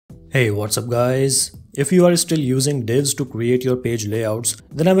Hey, what's up guys? If you are still using divs to create your page layouts,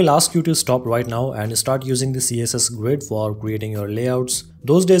 then I will ask you to stop right now and start using the CSS Grid for creating your layouts.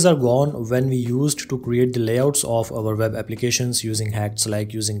 Those days are gone when we used to create the layouts of our web applications using hacks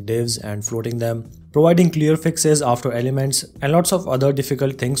like using divs and floating them, providing clear fixes after elements, and lots of other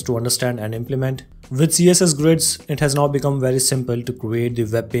difficult things to understand and implement. With CSS Grids, it has now become very simple to create the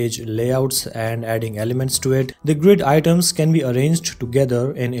web page layouts and adding elements to it. The grid items can be arranged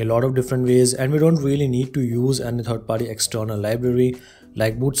together in a lot of different ways, and we don't really need to use any third-party external library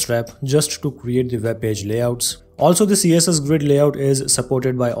like Bootstrap just to create the web page layouts. Also, the CSS Grid layout is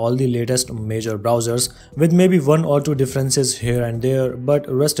supported by all the latest major browsers, with maybe one or two differences here and there, but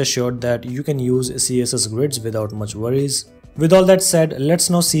rest assured that you can use CSS Grids without much worries. With all that said, let's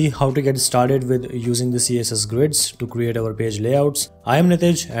now see how to get started with using the CSS Grids to create our page layouts. I am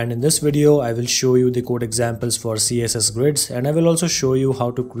Nitij, and in this video I will show you the code examples for CSS Grids, and I will also show you how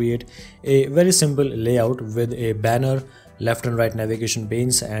to create a very simple layout with a banner, left and right navigation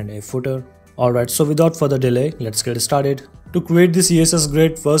panes, and a footer. Alright, so without further delay, let's get started. To create the CSS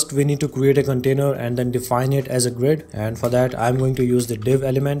Grid, first we need to create a container and then define it as a grid, and for that I'm going to use the div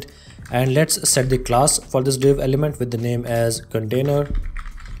element, and let's set the class for this div element with the name as container.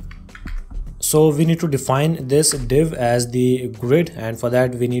 So we need to define this div as the grid, and for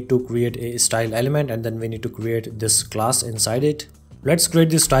that we need to create a style element, and then we need to create this class inside it. Let's create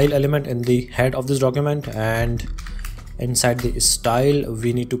the style element in the head of this document, and inside the style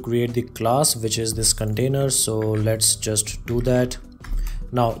we need to create the class which is this container. So let's just do that.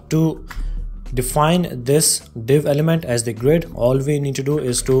 Now to define this div element as the grid, all we need to do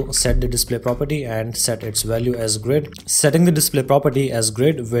is to set the display property and set its value as grid. Setting the display property as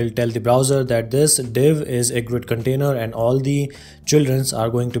grid will tell the browser that this div is a grid container and all the childrens are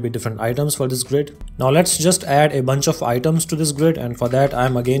going to be different items for this grid. Now let's just add a bunch of items to this grid, and for that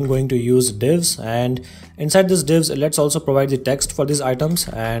I'm again going to use divs, and inside this divs let's also provide the text for these items,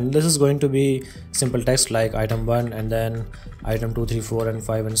 and this is going to be simple text like item 1 and then item 2, 3, 4 and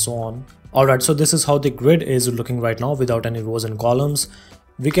 5 and so on. Alright, so this is how the grid is looking right now without any rows and columns.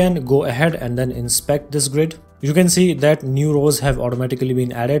 We can go ahead and then inspect this grid. You can see that new rows have automatically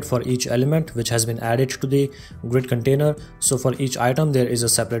been added for each element which has been added to the grid container. So for each item there is a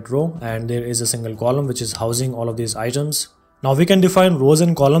separate row and there is a single column which is housing all of these items. Now we can define rows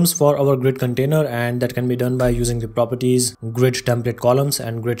and columns for our grid container, and that can be done by using the properties grid template columns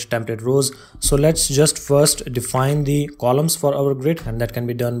and grid template rows. So let's just first define the columns for our grid, and that can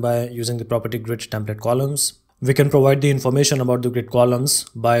be done by using the property grid template columns. We can provide the information about the grid columns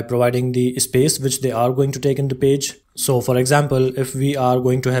by providing the space which they are going to take in the page. So for example, if we are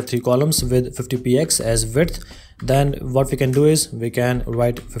going to have 3 columns with 50px as width, then what we can do is we can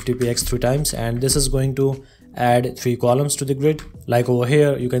write 50px 3 times, and this is going to add 3 columns to the grid. Like over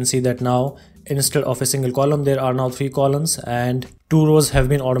here you can see that now instead of a single column there are now 3 columns, and 2 rows have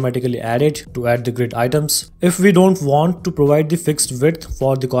been automatically added to add the grid items. If we don't want to provide the fixed width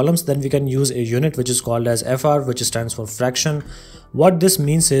for the columns, then we can use a unit which is called as FR, which stands for fraction. What this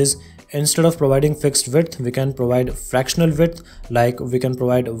means is instead of providing fixed width we can provide fractional width, like we can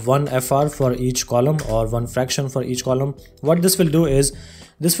provide 1 FR for each column or 1 fraction for each column. What this will do is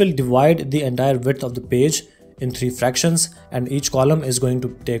this will divide the entire width of the page in 3 fractions, and each column is going to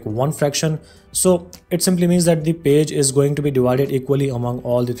take 1 fraction. So it simply means that the page is going to be divided equally among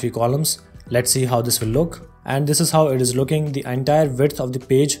all the 3 columns. Let's see how this will look, and this is how it is looking. The entire width of the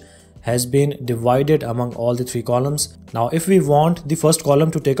page has been divided among all the 3 columns. Now if we want the first column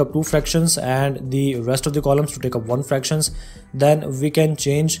to take up 2 fractions and the rest of the columns to take up 1 fractions, then we can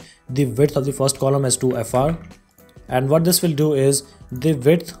change the width of the first column as 2 FR. And what this will do is the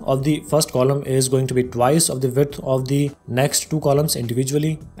width of the first column is going to be twice of the width of the next 2 columns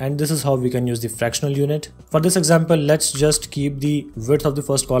individually, and this is how we can use the fractional unit. For this example, let's just keep the width of the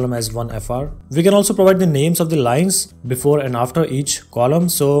first column as 1 FR. We can also provide the names of the lines before and after each column.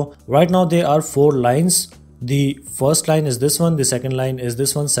 So right now there are 4 lines. The first line is this one, the second line is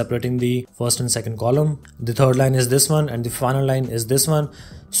this one separating the first and second column, the third line is this one, and the final line is this one.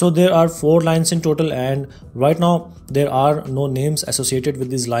 So there are 4 lines in total, and right now there are no names associated with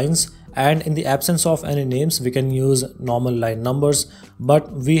these lines, and in the absence of any names we can use normal line numbers,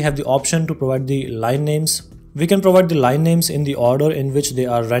 but we have the option to provide the line names. We can provide the line names in the order in which they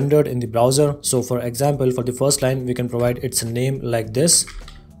are rendered in the browser. So for example, for the first line we can provide its name like this,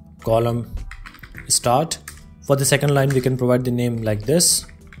 column start. For the second line we can provide the name like this,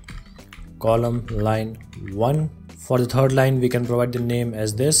 column line 1. For the third line we can provide the name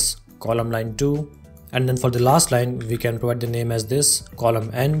as this, column line 2, and then for the last line we can provide the name as this,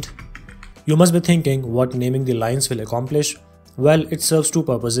 column end. You must be thinking what naming the lines will accomplish. Well, it serves two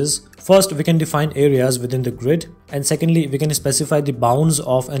purposes. First, we can define areas within the grid, and secondly, we can specify the bounds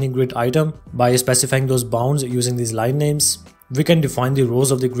of any grid item by specifying those bounds using these line names. We can define the rows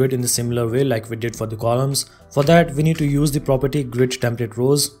of the grid in the similar way like we did for the columns. For that, we need to use the property grid template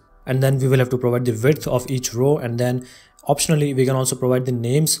rows, and then we will have to provide the width of each row, and then optionally we can also provide the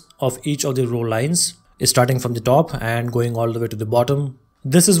names of each of the row lines starting from the top and going all the way to the bottom.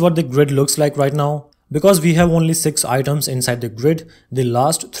 This is what the grid looks like right now. Because we have only 6 items inside the grid, the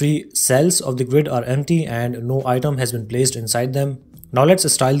last 3 cells of the grid are empty and no item has been placed inside them. Now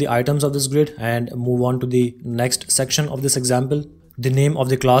let's style the items of this grid and move on to the next section of this example. The name of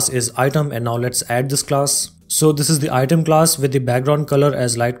the class is item, and now let's add this class. So this is the item class with the background color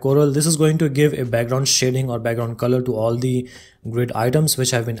as light coral. This is going to give a background shading or background color to all the grid items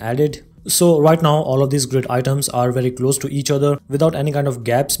which have been added. So right now all of these grid items are very close to each other without any kind of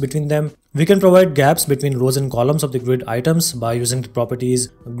gaps between them. We can provide gaps between rows and columns of the grid items by using the properties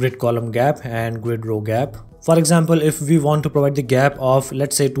grid column gap and grid row gap. For example, if we want to provide the gap of,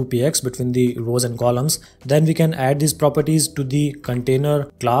 let's say, 2px between the rows and columns, then we can add these properties to the container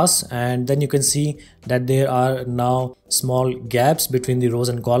class, and then you can see that there are now small gaps between the rows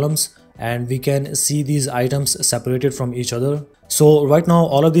and columns, and we can see these items separated from each other. So right now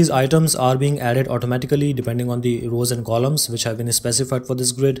all of these items are being added automatically depending on the rows and columns which have been specified for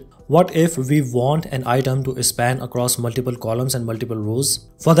this grid. What if we want an item to span across multiple columns and multiple rows?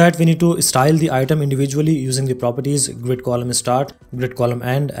 For that, we need to style the item individually using the properties grid column start, grid column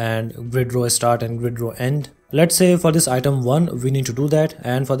end, and grid row start and grid row end. Let's say for this item 1 we need to do that,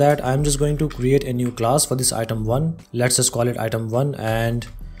 and for that I'm just going to create a new class for this item 1. Let's just call it item 1, and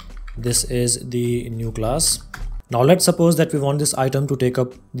this is the new class. Now let's suppose that we want this item to take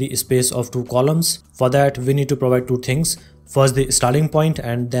up the space of 2 columns. For that, we need to provide 2 things. First, the starting point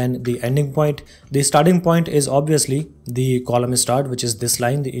and then the ending point. The starting point is obviously the column start, which is this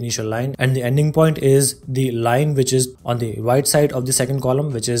line, the initial line, and the ending point is the line which is on the right side of the second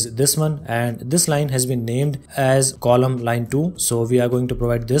column, which is this one, and this line has been named as column line 2. So we are going to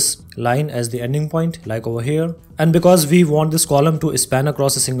provide this line as the ending point, like over here. And because we want this column to span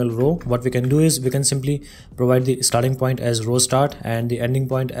across a single row, what we can do is we can simply provide the starting point as row start and the ending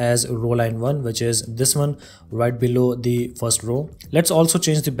point as row line 1, which is this one right below the first row. Let's also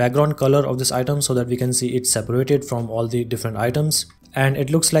change the background color of this item so that we can see it separated from all the different items. And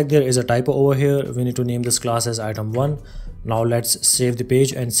it looks like there is a typo over here. We need to name this class as item 1. Now let's save the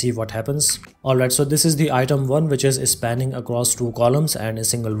page and see what happens. Alright, so this is the item 1, which is spanning across 2 columns and a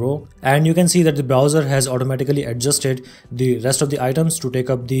single row. And you can see that the browser has automatically adjusted the rest of the items to take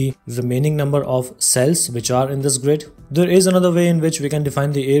up the remaining number of cells which are in this grid. There is another way in which we can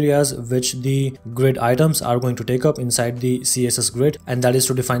define the areas which the grid items are going to take up inside the CSS grid, and that is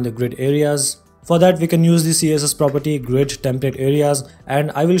to define the grid areas. For that, we can use the CSS property grid template areas,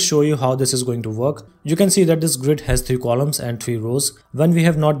 and I will show you how this is going to work. You can see that this grid has 3 columns and 3 rows. When we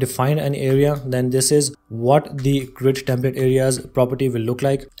have not defined an area, then this is what the grid template areas property will look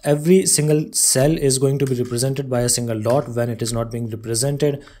like. Every single cell is going to be represented by a single dot when it is not being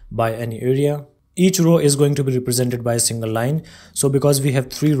represented by any area. Each row is going to be represented by a single line. So because we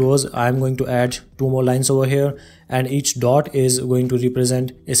have 3 rows, I am going to add 2 more lines over here, and each dot is going to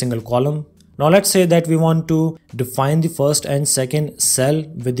represent a single column. Now let's say that we want to define the first and second cell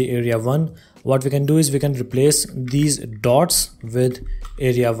with the area 1. What we can do is we can replace these dots with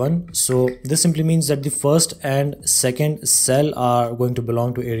area 1. So this simply means that the first and second cell are going to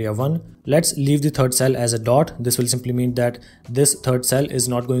belong to area 1. Let's leave the third cell as a dot. This will simply mean that this third cell is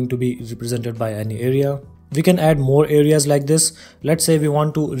not going to be represented by any area. We can add more areas like this. Let's say we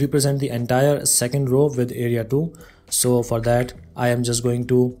want to represent the entire second row with area 2. So for that, I am just going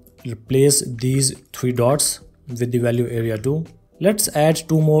to replace these 3 dots with the value area 2. Let's add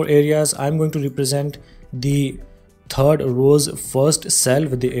 2 more areas. I'm going to represent the third row's first cell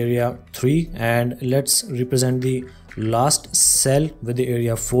with the area 3, and let's represent the last cell with the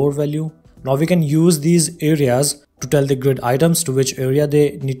area 4 value. Now we can use these areas to tell the grid items to which area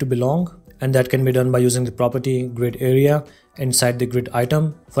they need to belong, and that can be done by using the property grid area inside the grid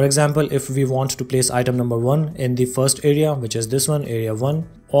item. For example, if we want to place item number 1 in the first area, which is this one, area 1,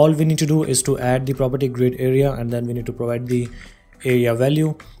 all we need to do is to add the property grid area, and then we need to provide the area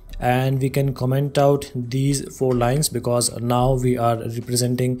value, and we can comment out these 4 lines because now we are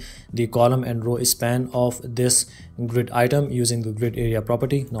representing the column and row span of this grid item using the grid area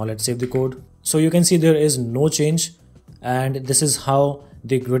property. Now let's save the code. So you can see there is no change, and this is how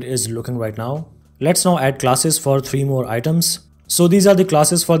the grid is looking right now. Let's now add classes for 3 more items. So these are the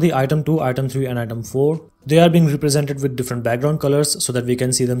classes for the item 2, item 3 and item 4. They are being represented with different background colors so that we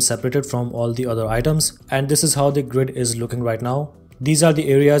can see them separated from all the other items. And this is how the grid is looking right now. These are the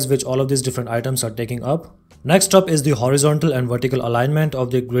areas which all of these different items are taking up. Next up is the horizontal and vertical alignment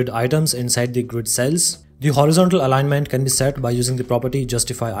of the grid items inside the grid cells. The horizontal alignment can be set by using the property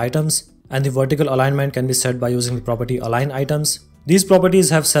justify items, and the vertical alignment can be set by using the property align items. These properties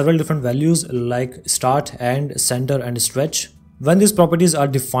have several different values like start, end, center, and stretch. When these properties are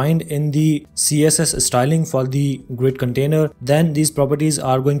defined in the CSS styling for the grid container, then these properties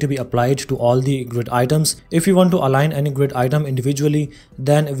are going to be applied to all the grid items. If you want to align any grid item individually,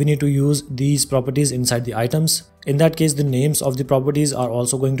 then we need to use these properties inside the items. In that case, the names of the properties are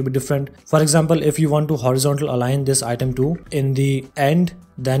also going to be different. For example, if you want to horizontal align this item 2 in the end,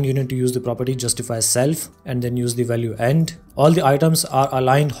 then you need to use the property justify self and then use the value end. All the items are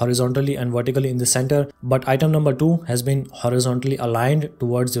aligned horizontally and vertically in the center, but item number 2 has been horizontally aligned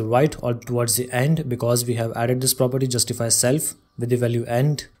towards the right or towards the end because we have added this property justify self with the value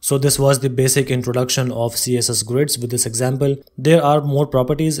end. So this was the basic introduction of CSS grids with this example. There are more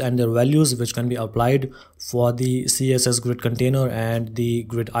properties and their values which can be applied for the CSS grid container and the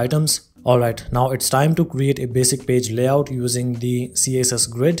grid items. Alright, now it's time to create a basic page layout using the CSS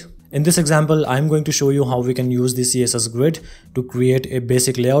grid. In this example, I'm going to show you how we can use the CSS grid to create a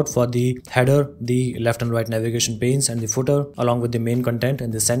basic layout for the header, the left and right navigation panes, and the footer, along with the main content in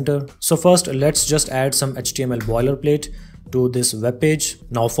the center. So first, let's just add some HTML boilerplate to this web page.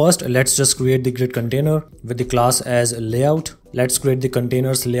 Now first, let's just create the grid container with the class as layout. Let's create the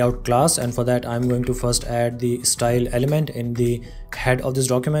containers layout class, and for that I'm going to first add the style element in the head of this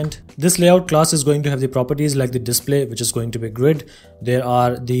document. This layout class is going to have the properties like the display, which is going to be grid. There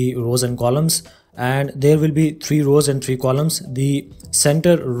are the rows and columns, and there will be 3 rows and 3 columns. The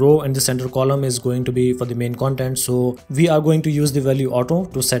center row and the center column is going to be for the main content, so we are going to use the value auto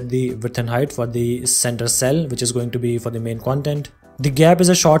to set the width and height for the center cell, which is going to be for the main content. The gap is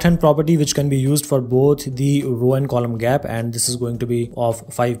a shorthand property which can be used for both the row and column gap, and this is going to be of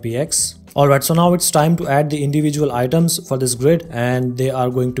 5px. Alright, so now it's time to add the individual items for this grid, and they are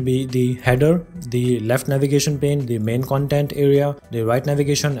going to be the header, the left navigation pane, the main content area, the right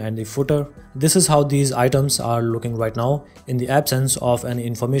navigation, and the footer. This is how these items are looking right now in the absence of any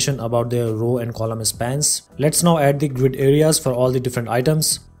information about their row and column spans. Let's now add the grid areas for all the different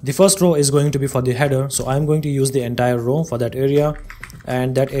items. The first row is going to be for the header, so I'm going to use the entire row for that area,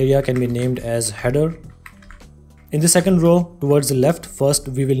 and that area can be named as header. In the second row towards the left, first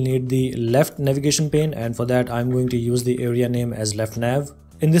we will need the left navigation pane, and for that I'm going to use the area name as left nav.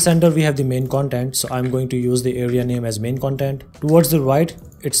 In the center we have the main content, so I'm going to use the area name as main content. Towards the right,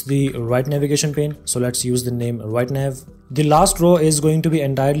 it's the right navigation pane, so let's use the name right nav. The last row is going to be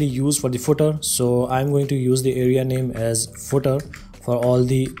entirely used for the footer, so I'm going to use the area name as footer for all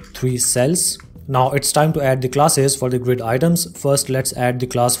the 3 cells. Now it's time to add the classes for the grid items. First, let's add the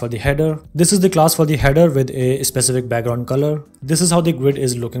class for the header. This is the class for the header with a specific background color. This is how the grid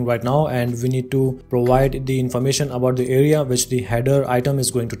is looking right now, and we need to provide the information about the area which the header item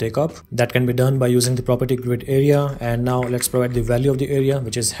is going to take up. That can be done by using the property grid area, and now let's provide the value of the area,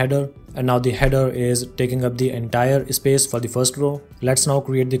 which is header. And now the header is taking up the entire space for the first row. Let's now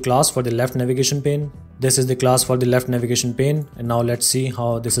create the class for the left navigation pane. This is the class for the left navigation pane, and now let's see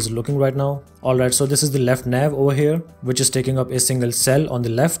how this is looking right now. Alright, so this is the left nav over here, which is taking up a single cell on the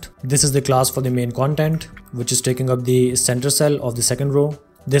left. This is the class for the main content, which is taking up the center cell of the second row.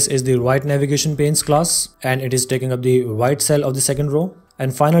 This is the right navigation panes class, and it is taking up the right cell of the second row.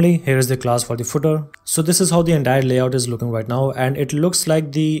 And finally, here is the class for the footer. So this is how the entire layout is looking right now, and it looks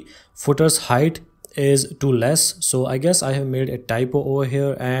like the footer's height is too less, so I guess I have made a typo over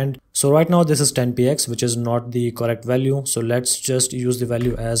here, and so right now this is 10px, which is not the correct value, so let's just use the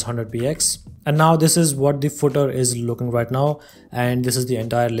value as 100px. And now this is what the footer is looking right now, and this is the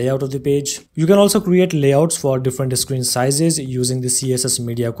entire layout of the page. You can also create layouts for different screen sizes using the CSS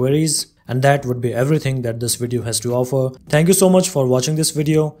media queries, and that would be everything that this video has to offer. Thank you so much for watching this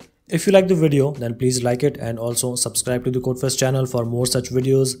video. If you like the video, then please like it and also subscribe to the CodeFest channel for more such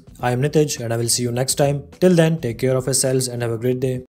videos. I am Nitij, and I will see you next time. Till then, take care of yourselves and have a great day.